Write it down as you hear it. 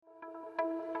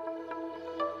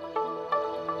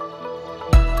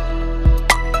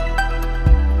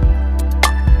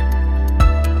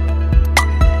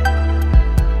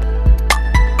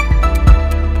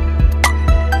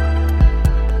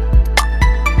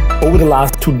Over the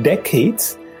last 2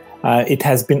 decades, it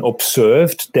has been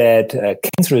observed that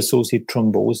cancer-associated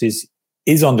thrombosis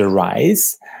is on the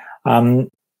rise.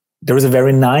 There is a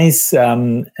very nice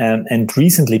and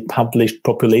recently published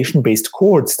population-based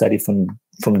cohort study from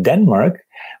Denmark,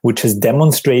 which has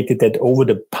demonstrated that over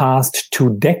the past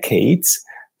 2 decades,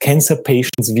 cancer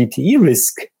patients' VTE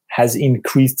risk has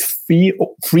increased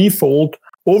threefold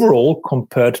overall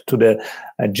compared to the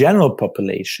general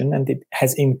population, and it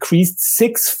has increased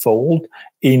 6-fold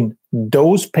in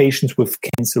those patients with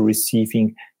cancer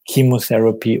receiving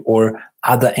chemotherapy or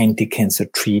other anti-cancer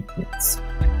treatments.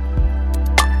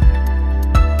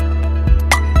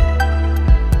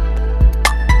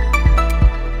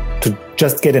 To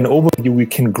just get an overview, we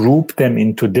can group them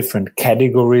into different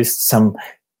categories, some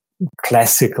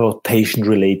classical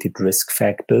patient-related risk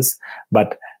factors,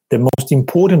 but the most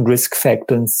important risk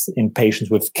factors in patients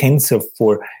with cancer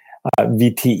for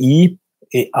VTE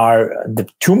are the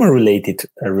tumor-related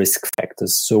risk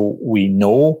factors. So we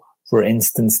know, for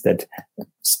instance, that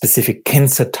specific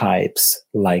cancer types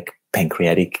like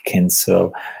pancreatic cancer,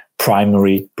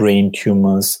 primary brain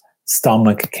tumors,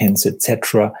 stomach cancer,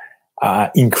 etc.,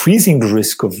 are increasing the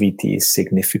risk of VTE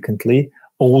significantly.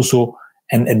 Also,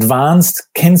 an advanced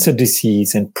cancer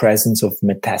disease and presence of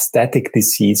metastatic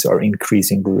disease are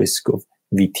increasing the risk of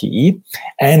VTE.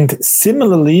 And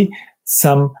similarly,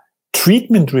 some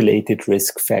treatment-related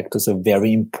risk factors are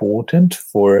very important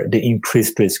for the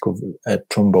increased risk of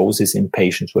thrombosis in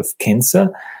patients with cancer.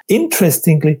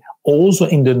 Interestingly, also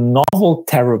in the novel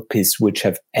therapies which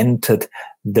have entered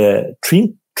the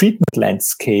treatment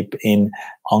landscape in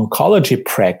oncology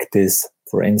practice,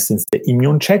 for instance, the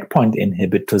immune checkpoint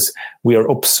inhibitors, we are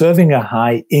observing a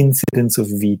high incidence of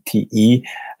VTE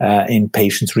in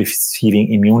patients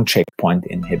receiving immune checkpoint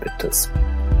inhibitors.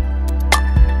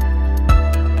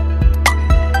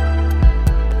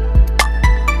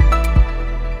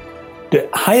 The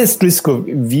highest risk of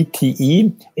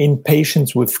VTE in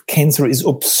patients with cancer is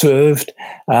observed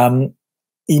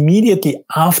immediately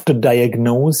after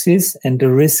diagnosis, and the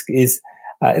risk is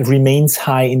it remains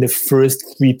high in the first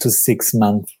 3 to 6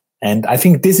 months. And I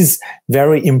think this is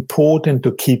very important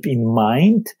to keep in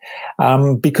mind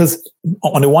because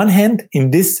on the one hand,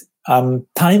 in this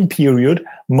time period,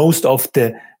 most of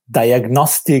the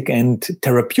diagnostic and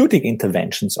therapeutic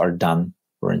interventions are done.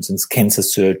 For instance, cancer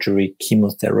surgery,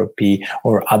 chemotherapy,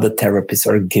 or other therapies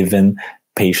are given.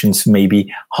 Patients may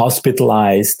be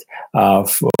hospitalized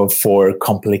for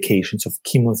complications of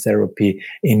chemotherapy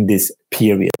in this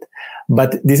period.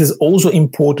 But this is also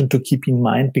important to keep in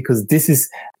mind because this is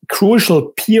a crucial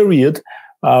period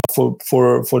for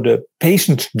the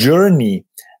patient journey,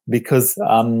 because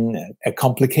a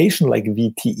complication like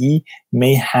VTE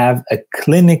may have a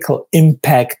clinical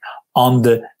impact on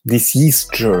the disease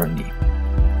journey.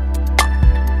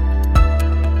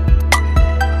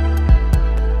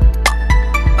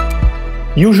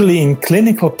 Usually in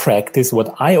clinical practice,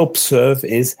 what I observe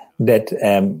is that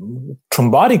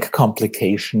thrombotic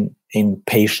complication in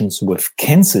patients with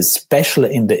cancer,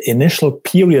 especially in the initial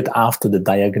period after the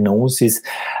diagnosis,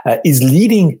 is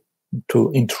leading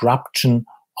to interruption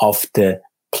of the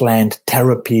planned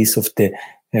therapies, of the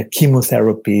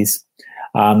chemotherapies.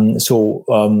 So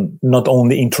not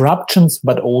only interruptions,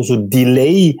 but also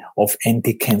delay of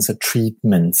anti-cancer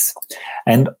treatments.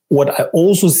 And what I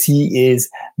also see is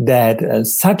that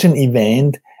such an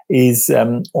event is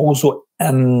also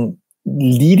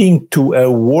leading to a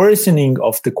worsening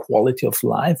of the quality of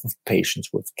life of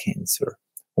patients with cancer,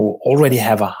 who already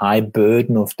have a high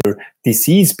burden of their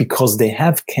disease because they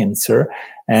have cancer.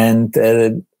 And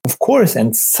of course,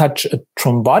 and such a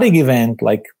thrombotic event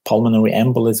like pulmonary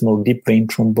embolism or deep vein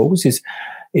thrombosis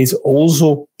is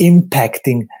also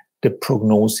impacting the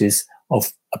prognosis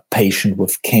of a patient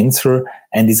with cancer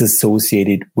and is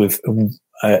associated with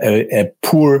a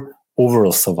poor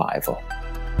overall survival.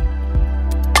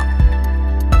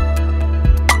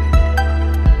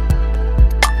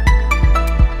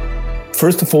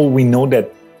 First of all, we know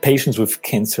that patients with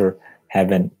cancer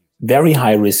have a very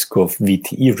high risk of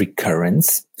VTE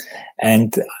recurrence.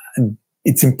 And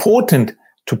it's important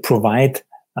to provide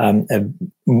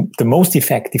the most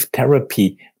effective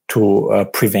therapy to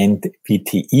prevent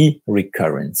VTE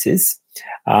recurrences.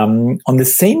 On the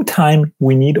same time,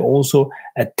 we need also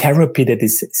a therapy that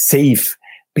is safe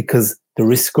because the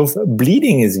risk of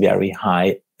bleeding is very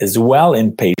high as well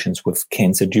in patients with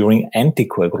cancer during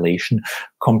anticoagulation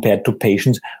compared to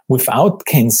patients without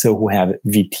cancer who have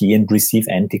VT and receive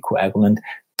anticoagulant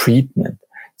treatment.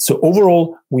 So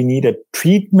overall, we need a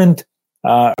treatment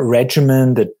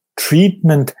regimen, the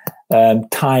treatment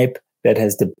type that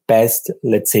has the best,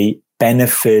 let's say,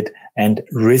 benefit and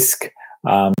risk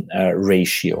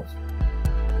ratio.